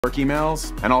work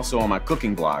emails, and also on my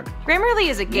cooking blog. Grammarly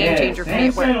is a game changer for me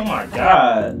at work. Oh my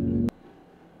god.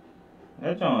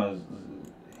 That John is,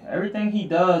 everything he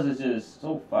does is just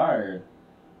so fire.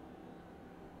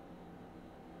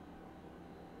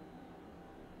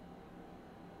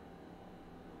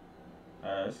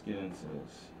 Alright, let's get into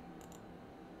this.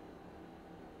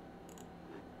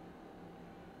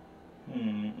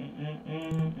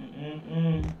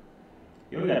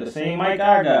 Yo, we got the same mic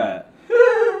I got.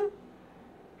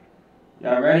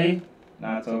 Y'all ready?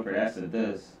 Nah, Topher, that's a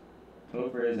diss.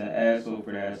 Topher is an asshole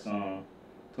for that song.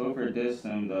 Topher dissed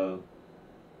him though.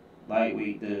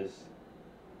 Lightweight diss.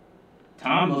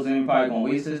 Tom wasn't even probably gonna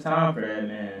waste his time for that,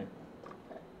 man.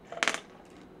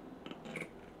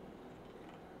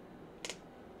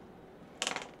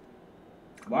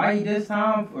 Why he dissed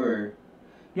Tom for?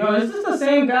 Yo, is this the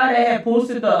same guy that had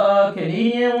posted the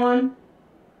Canadian one?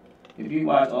 If you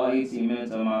watch all 18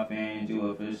 minutes of my fans, you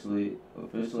official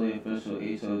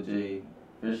HOJ.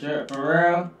 For sure, for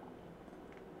real?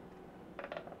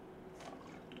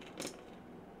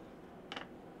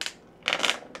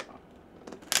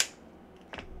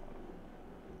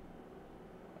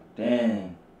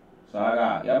 Damn. So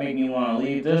y'all make me want to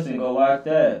leave this and go watch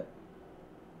that.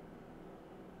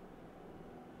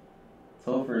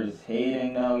 Topher is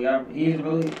hating though. He's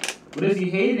really, what is he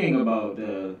hating about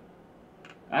though?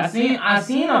 I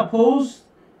seen a post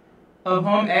of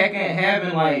him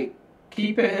having like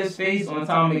keeping his face on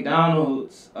Tom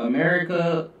McDonald's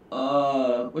America,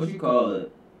 what you call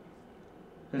it?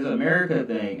 His America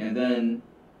thing, and then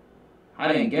I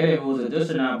didn't get it if it was a diss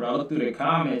or not, but I looked through the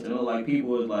comments and it looked like people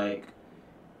was like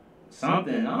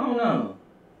something, I don't know.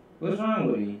 What's wrong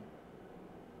with me?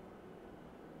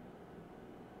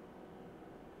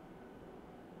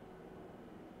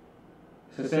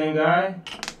 It's the same guy?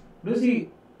 What's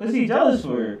he jealous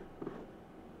for?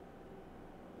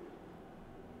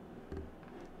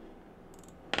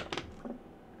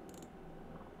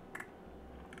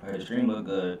 Alright, the stream look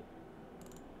good.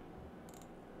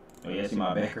 Oh yeah, see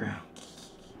my background.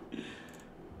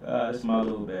 That's my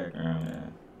little background,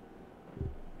 man.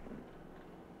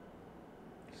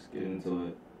 Let's get into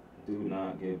it. Do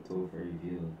not give Topher a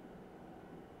review.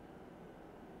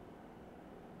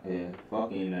 Yeah,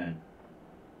 fucking man.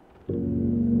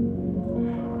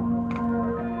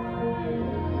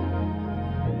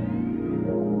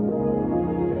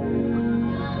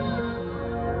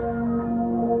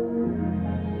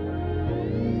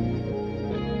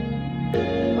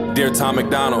 Dear Tom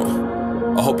McDonald,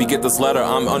 I hope you get this letter.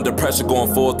 I'm under pressure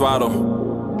going full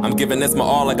throttle. I'm giving this my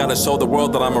all, I gotta show the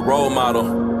world that I'm a role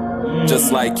model.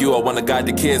 Just like you, I wanna guide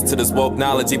the kids to this woke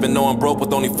knowledge. Even though I'm broke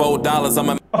with only $4, I'm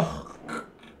a...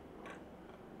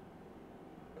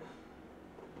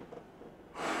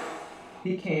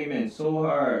 He came in so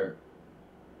hard.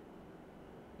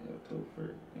 Yeah,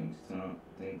 Topher thinks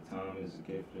Tom is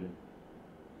a gifter.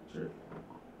 Sure.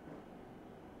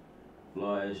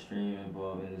 Flaw stream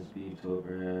involving this beef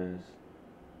Topher has.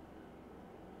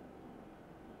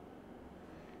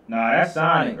 Nah, that's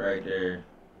Sonic right there.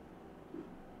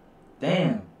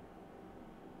 Damn.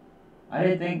 I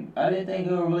didn't think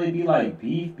it would really be like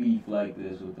beef like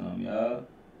this with them, y'all.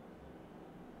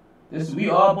 We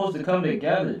all supposed to come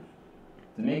together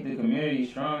to make the community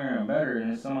stronger and better,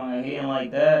 and if someone hating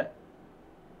like that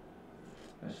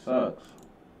sucks.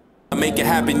 I make it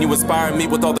happen, you inspire me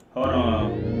with all the... Hold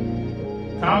on.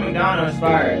 Tom McDonald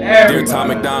inspired everybody. Dear Tom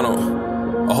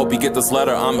McDonald, I hope you get this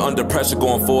letter. I'm under pressure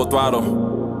going full throttle.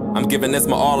 I'm giving this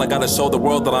my all, I gotta show the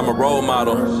world that I'm a role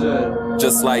model.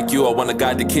 Just like you, I wanna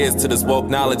guide the kids to this woke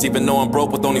knowledge. Even though I'm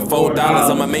broke with only $4,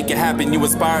 I'ma make it happen. You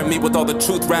inspire me with all the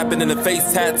truth rapping in the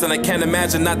face tats. And I can't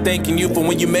imagine not thanking you for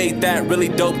when you made that really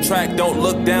dope track. Don't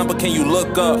look down, but can you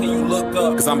look up?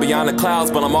 Cause I'm beyond the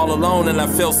clouds, but I'm all alone and I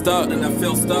feel stuck.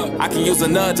 I can use a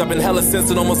nudge, I've been hella since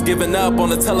and almost giving up on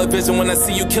the television. When I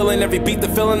see you killing every beat, the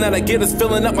feeling that I get is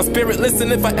filling up my spirit.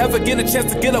 Listen, if I ever get a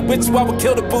chance to get up with you, I will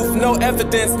kill the booth. No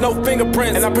evidence, no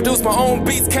fingerprints, and I produce my own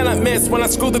beats, cannot miss. When I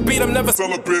screw the beat, I'm never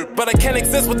celebrate, but I can't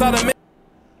exist without a...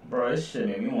 Bro, this shit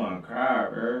made me want to cry,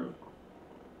 bro.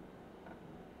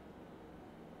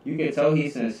 You can tell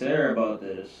he's sincere about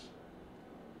this.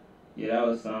 Yeah, that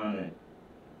was Sonic.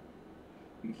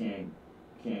 You can't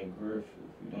griff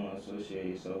if you don't associate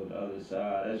yourself with the other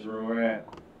side. That's real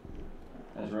rap.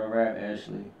 That's real rap,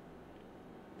 Ashley.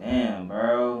 Damn,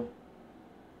 bro.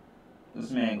 This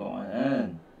man going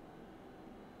in.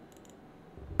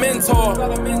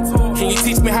 mentor. Can you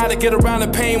teach me how to get around the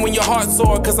pain when your heart's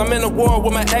sore? Cause I'm in a war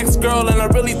with my ex-girl and I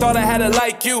really thought I had it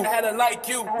like you.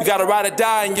 You gotta ride or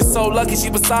die and you're so lucky she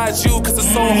beside you. Cause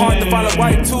it's so hard to find a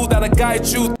wife too that'll guide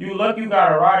you. You lucky you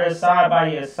got a rider side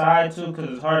by your side too, cause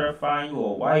it's hard to find you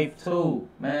a wife too.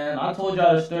 Man, I told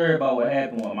y'all the story about what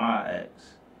happened with my ex.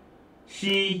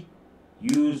 She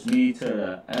used me to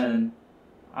the end.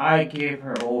 I gave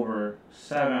her over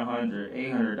 $700,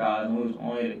 $800 and we was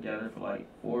only together for like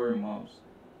 4 months.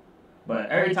 But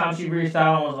every time she reached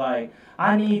out and was like,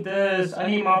 I need this, I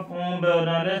need my phone bill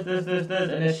done, this, and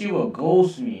then she would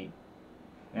ghost me.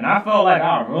 And I felt like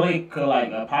I really could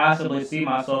like possibly see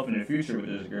myself in the future with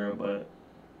this girl, but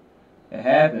it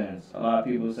happens. A lot of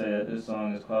people say that this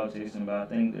song is clout chasing, but I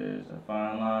think there's a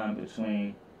fine line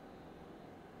between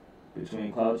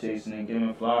clout chasing and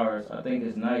giving flowers. I think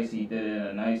it's nice he did it in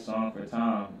a nice song for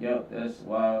Tom. Yep, that's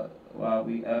why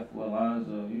we F with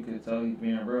Lonzo. You could tell he's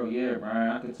being real. Yeah, Brian,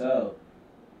 I could tell.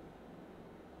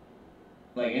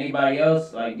 Like anybody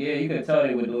else, like yeah, you could tell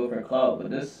they would do it for clout, but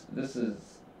this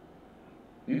is,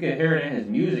 you can hear it in his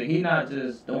music. He's not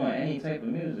just doing any type of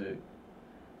music.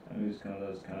 I mean, it's kind of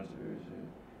those controversy.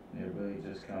 They're really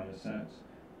just common sense.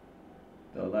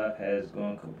 The left has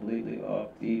gone completely off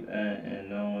deep end and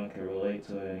no one can relate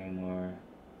to it anymore.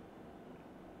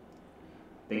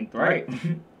 Think right.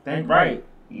 Think right.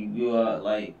 You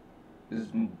like, there's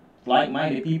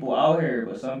like-minded people out here,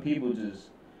 but some people just,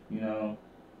 you know,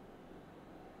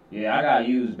 yeah, I got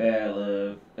used bad,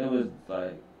 love. It was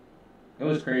like, it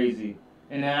was crazy.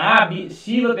 And then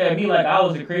she looked at me like I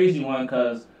was the crazy one,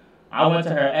 cause I went to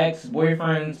her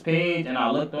ex-boyfriend's page and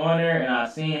I looked on there and I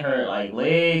seen her like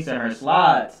legs and her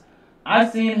slides. I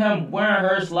seen him wearing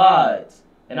her slides.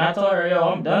 And I told her, yo,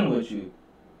 I'm done with you.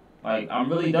 Like, I'm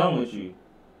really done with you.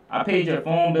 I paid your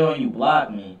phone bill and you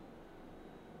blocked me.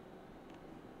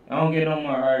 I don't get no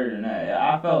more harder than that.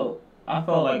 I felt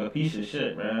like a piece of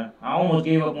shit, man. I almost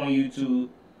gave up on YouTube.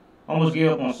 Almost gave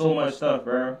up on so much stuff,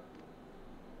 bro.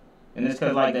 And it's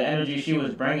cause like the energy she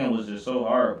was bringing was just so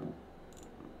horrible.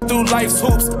 Through life's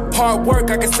hoops, hard work,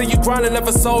 I can see you grinding,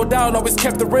 never sold out. Always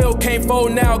kept it real, can't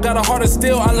fold now. Got a heart of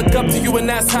steel, I look up to you and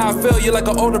that's how I feel. You're like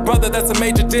an older brother, that's a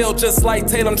major deal. Just like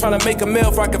Taylor, I'm trying to make a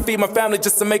meal for I can feed my family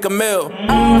just to make a meal.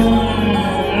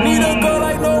 I need a girl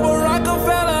like Nova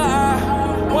Rockefeller.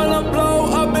 I wanna blow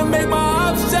up and make my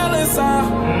ops jealous. I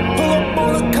pull up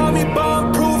on a call me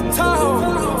bomb-proof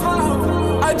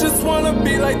Tahoe. I just wanna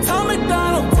be like Tom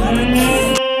McDonald.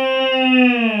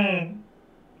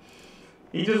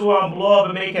 He just want to blow up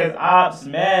and make his ops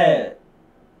mad.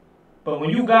 But when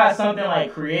you got something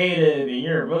like creative and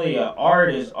you're really an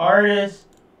artist,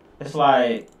 it's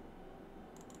like,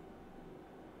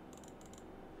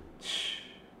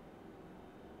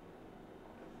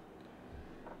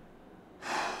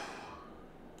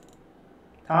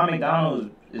 Tom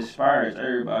McDonald inspires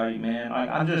everybody, man. Like,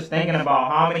 I'm just thinking about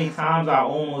how many times I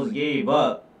almost gave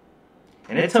up.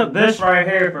 And it took this right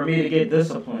here for me to get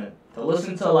disciplined. To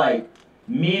listen to like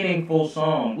meaningful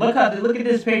song. Look at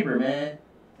this paper, man.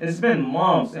 It's been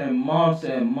months and months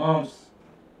and months.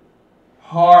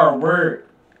 Hard work.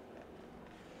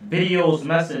 Videos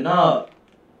messing up.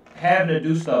 Having to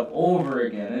do stuff over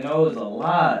again. You know, it's a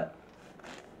lot.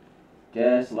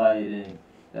 Gaslighting.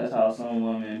 That's how some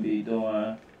women be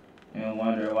doing and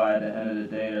wonder why at the end of the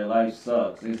day their life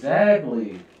sucks.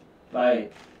 Exactly.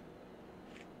 Like,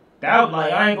 that,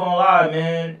 like, I ain't gonna lie,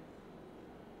 man.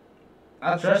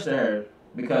 I trusted her.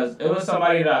 Because it was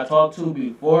somebody that I talked to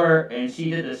before, and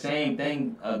she did the same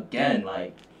thing again.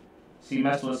 Like, she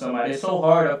messed with somebody. It's so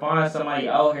hard to find somebody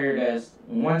out here that has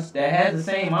the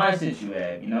same mindset you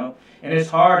have, you know? And it's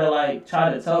hard to, like,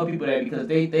 try to tell people that because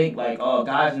they think, like, oh,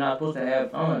 guys are not supposed to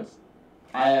have feelings.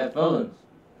 I have feelings.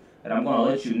 And I'm going to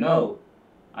let you know.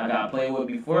 I got played with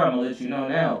before, I'm going to let you know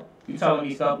now. You telling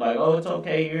me stuff like, oh, it's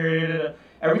okay,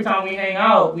 every time we hang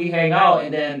out,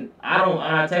 and then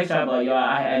I text you, I'm like, yo,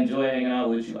 I enjoy hanging out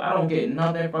with you. I don't get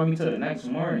nothing from you till the next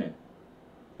morning.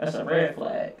 That's a red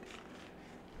flag.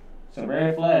 It's a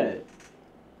red flag.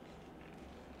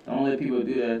 Don't let people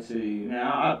do that to you. Man,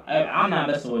 I'm not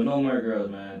messing with no more girls,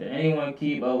 man. Did anyone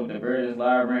keep up with the Virgin's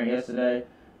live rant yesterday?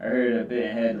 I heard a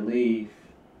bit and had to leave.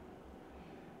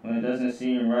 When it doesn't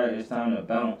seem right, it's time to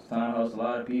bounce. Time helps a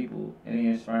lot of people. Any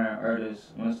inspiring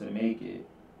artist wants to make it.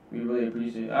 We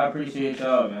really I appreciate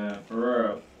y'all, man, for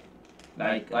real.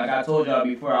 Like I told y'all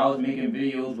before, I was making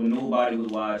videos when nobody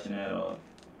was watching at all.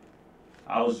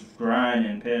 I was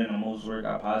grinding, putting the most work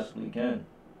I possibly can.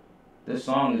 This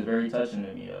song is very touching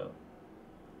to me, yo.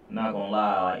 I'm not gonna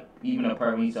lie, like, even the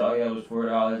part when he said, oh yeah, it was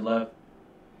 $4 left.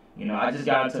 You know, I just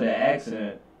got into the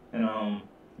accident, and,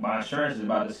 my insurance is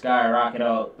about to skyrocket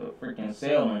out the freaking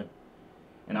ceiling.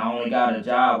 And I only got a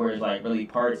job where it's like really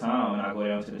part-time when I go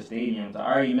down to the stadiums. I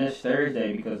already missed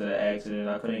Thursday because of the accident.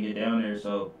 I couldn't get down there,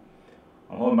 so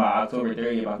I'm hoping by October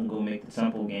 30th I can go make the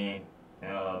Temple game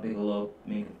and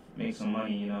make some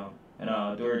money, you know. And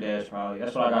DoorDash probably.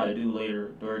 That's what I got to do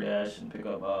later, DoorDash, and pick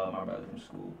up my brother from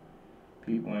school.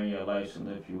 People in your life should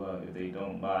lift you up if they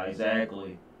don't buy.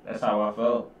 Exactly. That's how I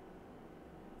felt.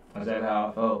 Exactly how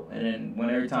I felt. And then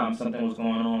every time something was going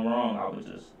on wrong, I would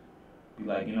just be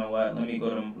like, you know what? Let me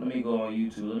go on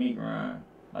YouTube. Let me grind.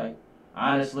 Like,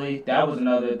 honestly, that was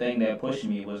another thing that pushed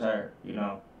me was her. You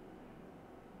know,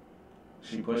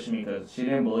 she pushed me because she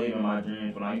didn't believe in my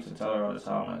dreams. When I used to tell her all the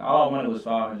time, like, all I wanted was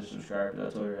 500 subscribers. I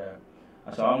told her that.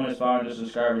 I said I wanted 500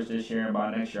 subscribers this year, and by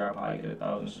next year I'll probably get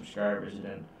 1,000 subscribers, and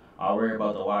then I'll worry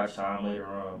about the watch time later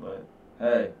on. But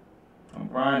hey, I'm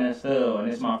grinding still, and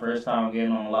it's my first time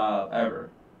getting on live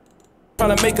ever.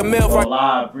 Trying to make a meal for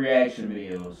live reaction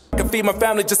videos. I can feed my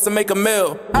family just to make a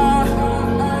meal.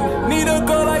 I need a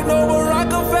girl like Nova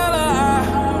Rockefeller.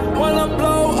 I wanna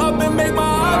blow up and make my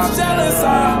ops jealous.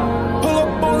 I pull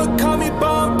up on a call me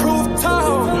bomb-proof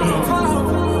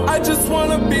Tahoe. I just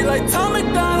wanna be like Tom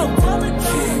McDonald.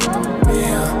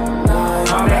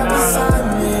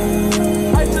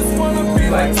 I just wanna be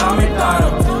like Tom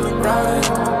McDonald. Right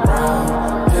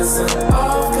round, pissing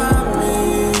off got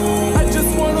me. I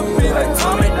just wanna be like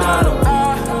Tom McDonald. I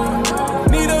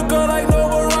need a girl like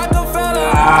Nova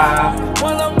Rockefeller.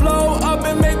 Wanna blow up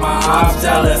and make my ops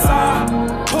jealous.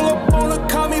 Pull up on a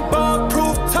call me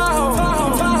bomb-proof Tahoe.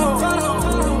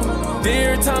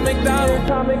 Dear Tom McDonald.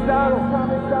 Tom McDonald.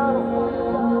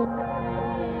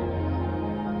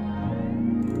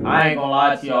 I ain't gonna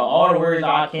lie to y'all. All the words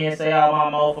I can't say out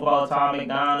my mouth about Tom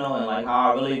McDonald and like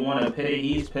how I really want to pit it,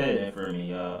 he's pitting for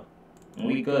me, y'all. And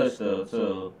we good still,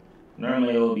 too.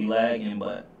 Normally it would be lagging,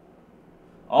 but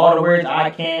all the words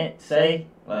I can't say,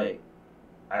 like,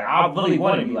 I really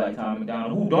want to be like Tom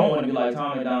McDonald. Who don't want to be like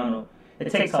Tom McDonald?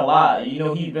 It takes a lot. You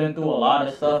know, he's been through a lot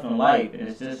of stuff in life, and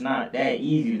it's just not that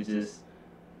easy to just,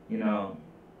 you know,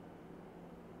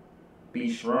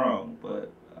 be strong,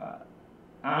 but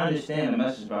I understand the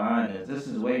message behind this. This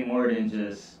is way more than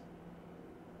just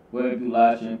what if you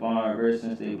live stream on our verse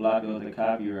since they blocked out the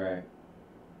copyright.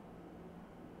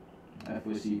 That's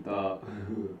what she thought.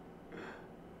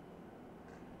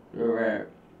 Real rap.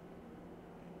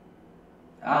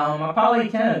 I probably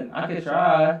can. I could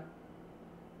try.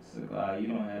 So you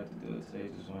don't have to do it today.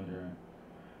 Just wondering.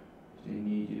 They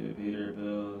need you to pay their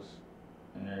bills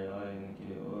and their life and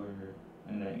get order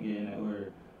and then get in the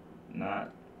order.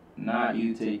 Not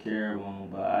you take care of them,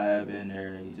 but I have been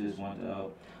there and you just want to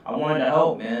help. I wanted to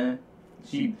help, man.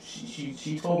 She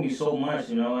told me so much,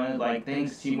 you know, and like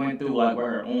things she went through, like with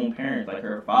her own parents, like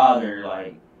her father,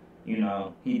 like, you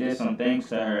know, he did some things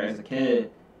to her as a kid,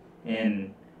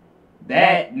 and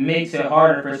that makes it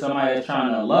harder for somebody that's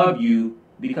trying to love you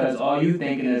because all you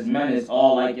thinking is men is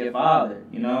all like your father,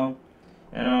 you know.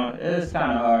 And it's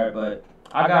kind of hard, but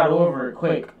I got over it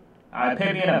quick. I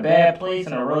put me in a bad place,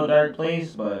 in a real dark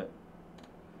place, but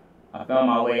I found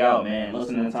my way out, man.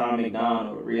 Listening to Tom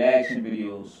McDonald, reaction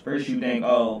videos. First you think,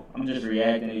 oh, I'm just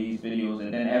reacting to these videos,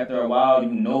 and then after a while you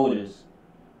notice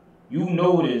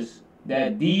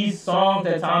that these songs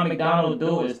that Tom McDonald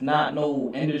do is not no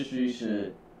industry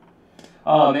shit.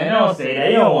 Oh man, don't say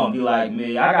that. You don't want to be like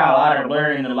me. I got a lot of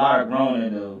learning and a lot of growing to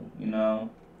do, you know.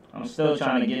 I'm still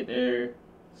trying to get there.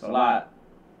 It's a lot.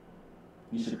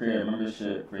 You should create a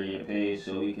membership for your page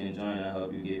so we can join and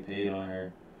help you get paid on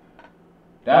her.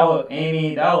 I would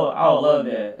love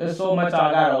that. There's so much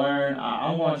I gotta learn.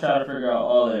 I'm gonna try to figure out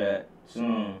all of that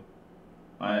soon.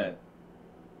 Like,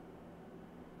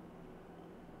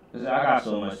 I got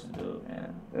so much to do,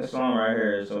 man. This song right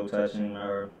here is so touching.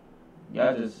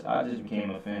 I just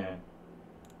became a fan.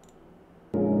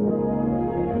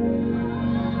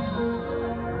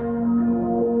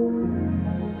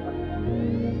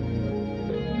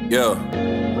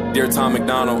 Yeah, dear Tom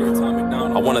McDonald,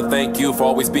 I want to thank you for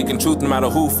always speaking truth no matter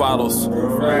who follows.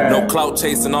 No clout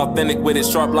chasing, authentic with it,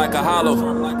 sharp like a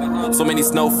hollow. So many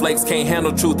snowflakes can't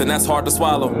handle truth and that's hard to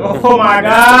swallow. Oh my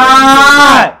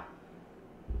God!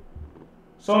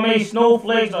 So many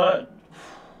snowflakes are...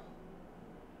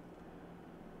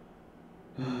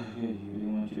 You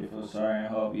want you to feel sorry and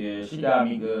help. Yeah, she got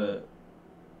me good.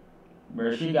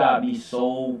 Bro, she got me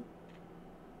so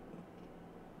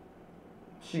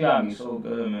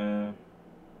good, man.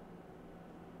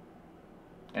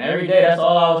 And every day, that's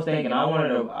all I was thinking. I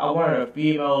wanted a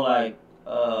female like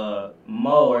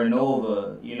Mo or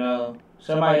Nova, you know,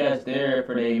 somebody that's there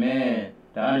for their man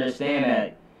to understand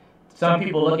that some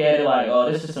people look at it like,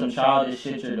 oh, this is some childish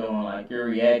shit you're doing, like you're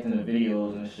reacting to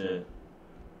videos and shit.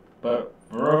 But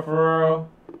for real,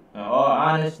 in all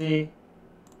honesty,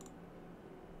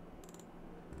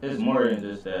 it's more than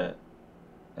just that.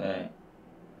 Hey,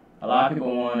 a lot of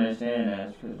people won't understand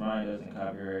that because Ryan doesn't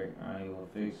copyright. Ryan will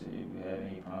fix it. If you have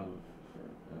any problems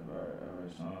with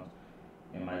our songs,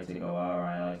 it might take a while.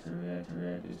 Ryan likes to react to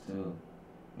reactors too.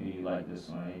 Maybe you like this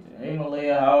one. Hey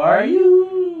Malia, how are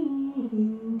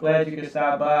you? Glad you could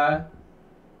stop by.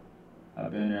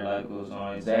 I've been there, life goes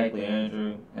on. Exactly,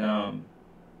 Andrew. And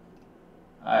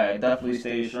I definitely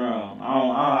stay strong.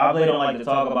 I really don't like to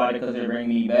talk about it because it bring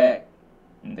me back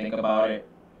and think about it,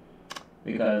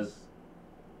 because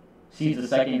she's the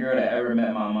second girl that ever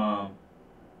met my mom.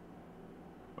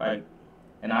 Like,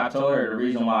 and I told her the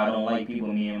reason why I don't like people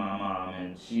meeting my mom,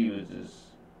 and she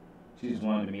just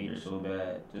wanted to meet her so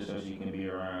bad, just so she can be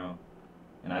around.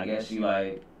 And I guess she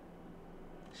realized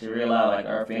like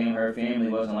her family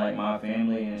wasn't like my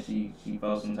family, and she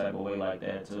felt some type of way like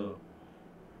that too,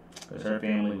 because her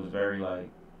family was very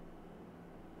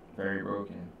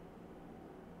broken.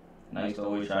 And I used to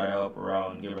always try to help her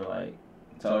out and give her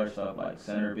tell her stuff, like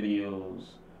send her videos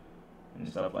and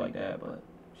stuff like that, but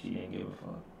she didn't give a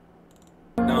fuck.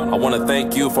 I want to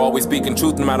thank you for always speaking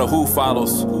truth no matter who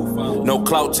follows. No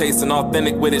clout chasing,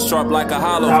 authentic with it, sharp like a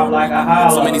hollow.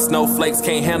 So many snowflakes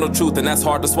can't handle truth, and that's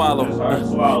hard to swallow.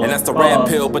 And that's the red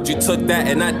pill, but you took that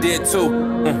and I did too.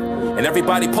 And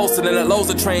everybody posted in the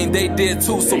LOZA train, they did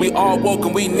too. So we all woke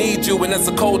and we need you, and that's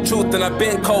a cold truth. And I've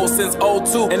been cold since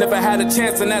 '02. And if I had a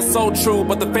chance, and that's so true.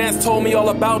 But the fans told me all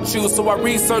about you, so I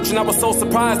researched and I was so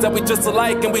surprised that we just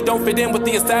alike and we don't fit in with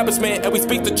the establishment. And we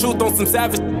speak the truth on some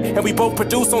savage, and we both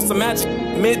produce on some magic.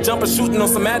 Mid-jumper shooting on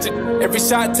some magic. Every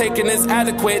shot taken is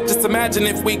adequate. Just imagine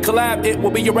if we collab, it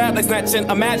will be your rap like snatching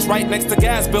a match right next to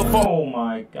gas built for. Oh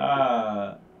my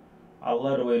god. I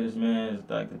love the way this man is,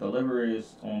 like, the delivery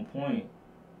is on point.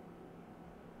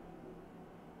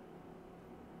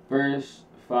 First,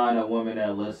 find a woman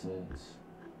that listens.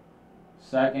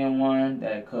 Second one,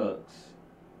 that cooks.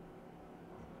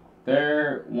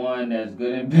 Third one, that's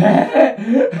good and bad.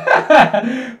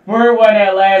 Fourth one,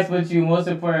 that lasts with you. Most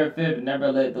important, fifth,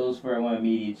 never let those four one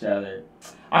meet each other.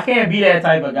 I can't be that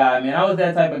type of guy, man. I was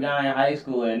that type of guy in high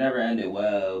school, and it never ended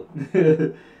well.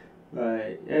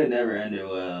 Like, it never ended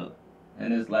well.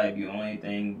 In this life, the only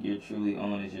thing you truly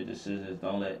own is your decisions.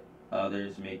 Don't let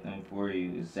others make them for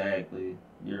you. Exactly.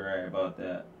 You're right about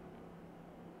that.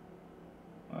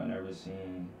 I've never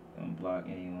seen them block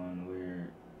anyone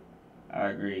weird. I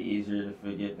agree. Easier to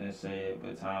forget than say it,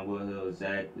 but time will heal.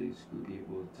 Exactly. Screw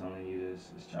people telling you this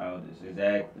is childish.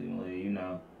 Exactly, Malia, you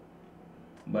know.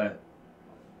 But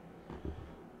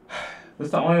it's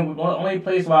the only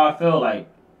place where I feel like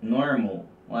normal.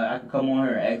 Like, I could come on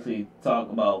here and actually talk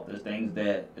about the things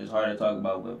that is hard to talk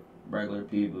about with regular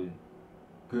people.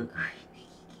 Good grief.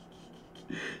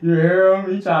 You hear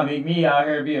him? He trying to make me out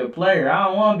here be a player. I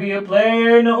don't want to be a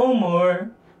player no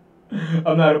more.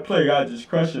 I'm not a player. I just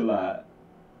crush a lot.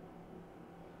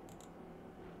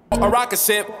 A rocket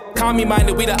ship, calm me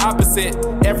minded, we the opposite.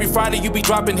 Every Friday you be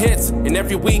dropping hits, and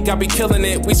every week I be killing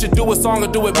it. We should do a song or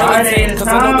do it militant, cause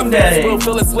I know the fans will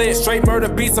feel it's lit. Straight murder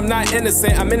beats, I'm not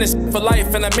innocent. I'm in this for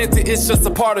life, and I meant it, it's just a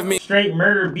part of me. Straight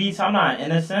murder beats, I'm not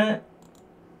innocent.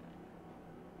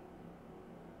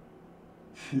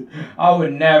 I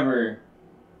would never.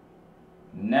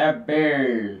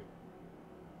 Never.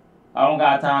 I don't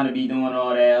got time to be doing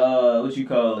all that, what you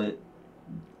call it?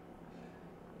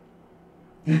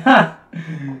 I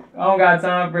don't got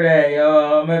time for that,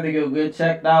 yo. I'm gonna have to get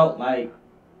checked out, like,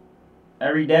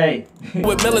 every day.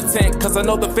 With militant, cause I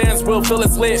know the fans will feel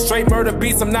it's lit. Straight murder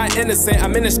beats, I'm not innocent.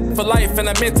 I'm in this for life, and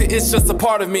I meant it, it's just a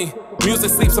part of me.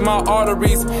 Music sleeps in my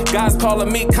arteries. God's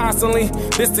calling me constantly.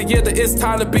 This the year that it's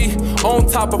time to be on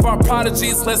top of our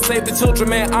prodigies. Let's save the children,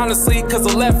 man, honestly. Cause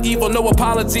the left evil, no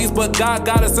apologies. But God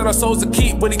got us and our souls to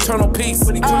keep with eternal peace.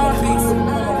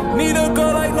 Need a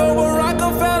girl like Noah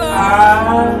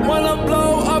Rockefeller. Wanna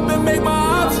blow up and make my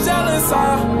ops jealous.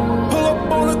 Pull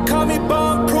up on a call me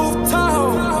bomb-proof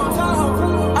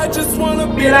Tahoe. I just wanna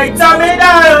be like Tommy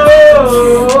Donald.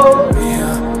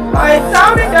 Like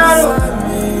Tommy Donald.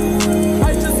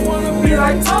 I just wanna be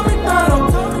like Tommy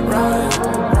Donald.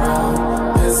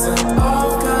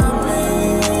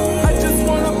 I just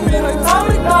wanna be like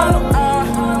Tommy Donald.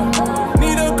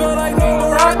 Need a girl like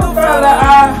Noah Rockefeller.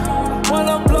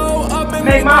 Wanna blow up and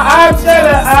Make my eyes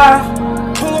jealous.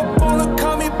 pull up on a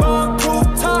call me bomb-proof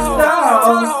Tahoe.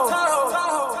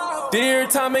 Dear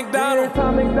Tom McDonald.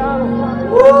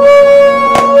 Woo!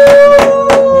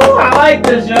 I like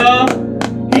this, y'all.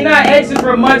 He he not asking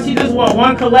for much. He just want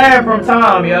one collab from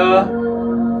Tom, y'all.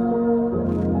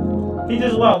 He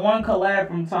just want one collab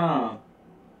from Tom.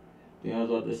 Yeah, I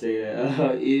was about to say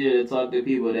that. Easier to talk to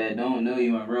people that don't know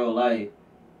you in real life.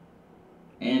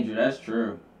 Andrew, that's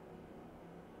true.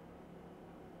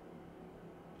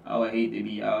 I would hate to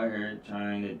be out here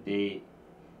trying to date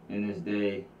in this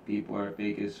day. People are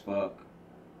fake as fuck.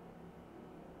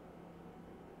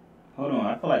 Hold on,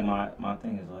 I feel like my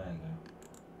thing is lagging.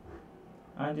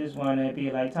 I just want to be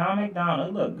like Tom MacDonald.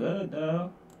 It look good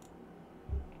though.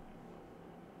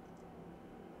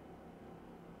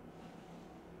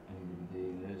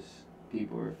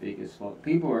 People are fake as fuck.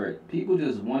 People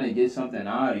just want to get something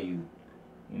out of you.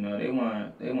 You know, they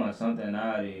want something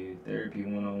out of you. Therapy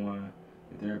 101.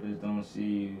 The therapist don't see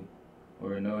you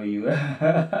or know you.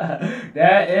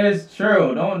 That is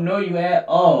true. Don't know you at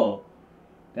all.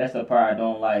 That's the part I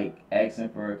don't like. Asking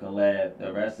for a collab.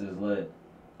 The rest is lit.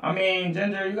 I mean,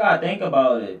 Ginger, you gotta think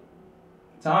about it.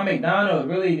 Tom MacDonald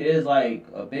really is like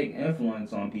a big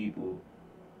influence on people.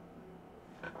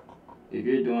 If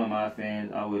you're doing my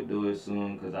fans, I would do it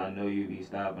soon because I know you be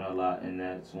stopping a lot, and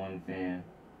that's one fan.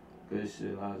 Good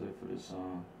shit, LOZA for the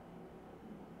song.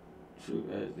 True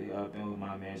as I've been with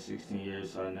my man 16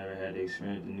 years, so I never had to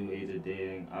experience the new age of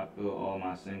dating. I feel all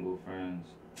my single friends.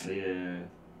 Yeah,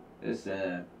 it's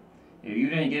sad. If you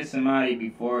didn't get somebody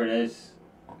before this,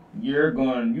 you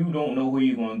don't know who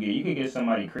you're gonna get. You could get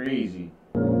somebody crazy.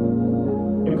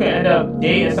 You could end up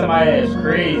dating somebody that's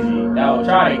crazy that will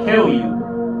try to kill you.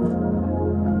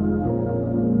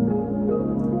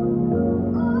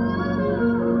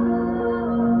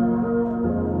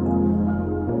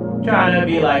 Trying to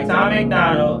be like Tom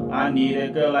MacDonald. I need a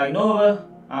girl like Nova.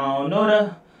 I don't know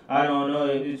her. I don't know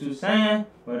what you're saying,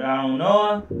 but I don't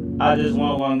know her. I just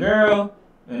want one girl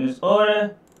in this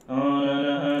order.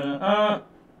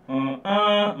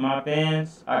 My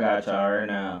fans, I got y'all right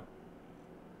now.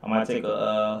 I might take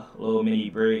a little mini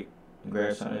break and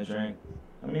grab something to drink.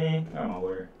 I mean, got my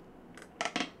word.